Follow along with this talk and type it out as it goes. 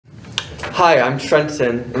Hi, I'm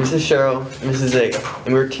Trenton, and this is Cheryl, and this is Zig,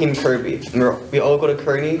 and we're Team Kirby. And we all go to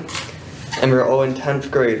Kearney, and we're all in 10th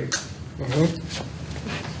grade.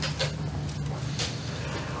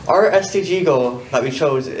 Our SDG goal that we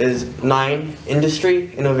chose is 9,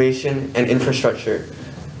 industry, innovation, and infrastructure.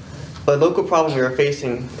 The local problem we are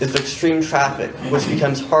facing is the extreme traffic, which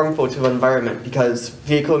becomes harmful to the environment because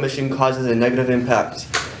vehicle emission causes a negative impact.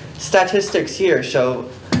 Statistics here show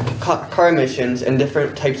car emissions and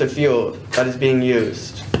different types of fuel that is being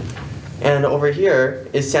used. And over here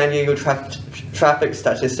is San Diego traffic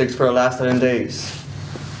statistics for the last 7 days.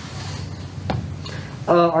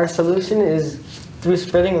 Our solution is through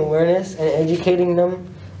spreading awareness and educating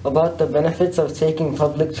them about the benefits of taking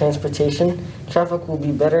public transportation. Traffic will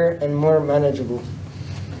be better and more manageable.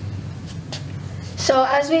 So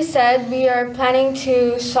as we said, we are planning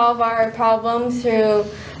to solve our problem through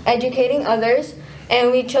educating others,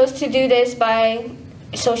 and we chose to do this by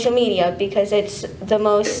social media because it's the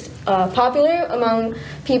most popular among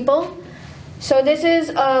people. So this is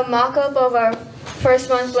a mock-up of our first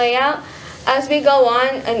month layout. As we go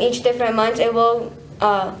on in each different months, it will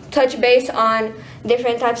touch base on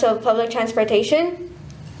different types of public transportation.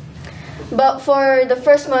 But for the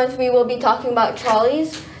first month, we will be talking about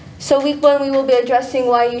trolleys. So week 1, we will be addressing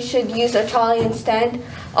why you should use a trolley instead.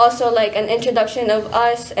 Also like an introduction of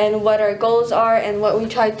us and what our goals are and what we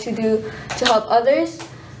try to do to help others.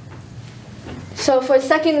 So for the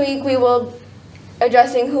second week, we will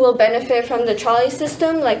addressing who will benefit from the trolley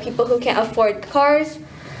system, like people who can't afford cars.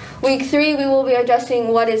 Week 3, we will be addressing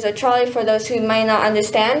what is a trolley for those who might not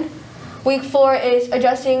understand. Week 4 is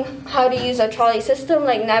addressing how to use a trolley system,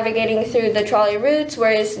 like navigating through the trolley routes,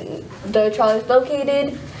 where is the trolley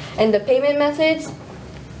located, and the payment methods.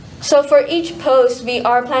 So for each post, we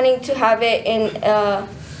are planning to have it in an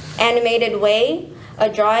animated way, a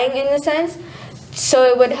drawing in a sense, so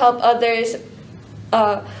it would help others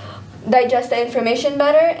digest the information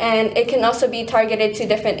better, and it can also be targeted to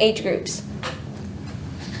different age groups.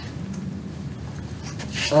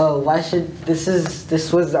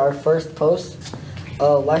 This was our first post.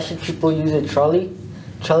 Why should people use a trolley?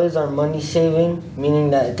 Trolleys are money saving,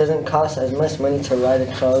 meaning that it doesn't cost as much money to ride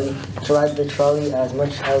the trolley as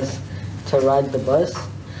much as to ride the bus.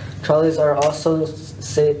 Trolleys also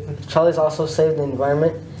save the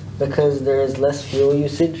environment because there is less fuel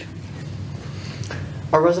usage.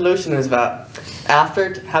 Our resolution is that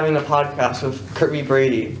after having a podcast with Kirby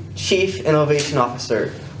Brady, Chief Innovation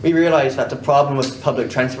Officer, we realized that the problem with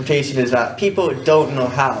public transportation is that people don't know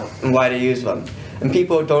how and why to use them. And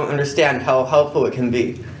people don't understand how helpful it can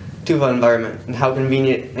be to the environment and how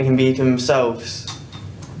convenient it can be to themselves.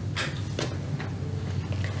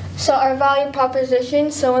 So our value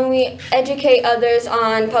proposition, so when we educate others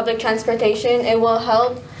on public transportation, it will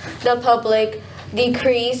help the public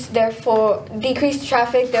decrease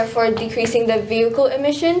traffic, therefore decreasing the vehicle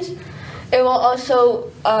emissions. It will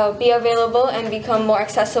also be available and become more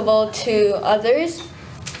accessible to others.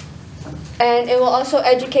 And it will also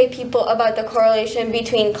educate people about the correlation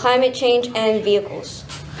between climate change and vehicles.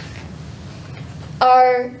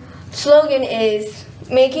 Our slogan is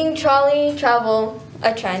making trolley travel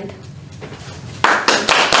a trend.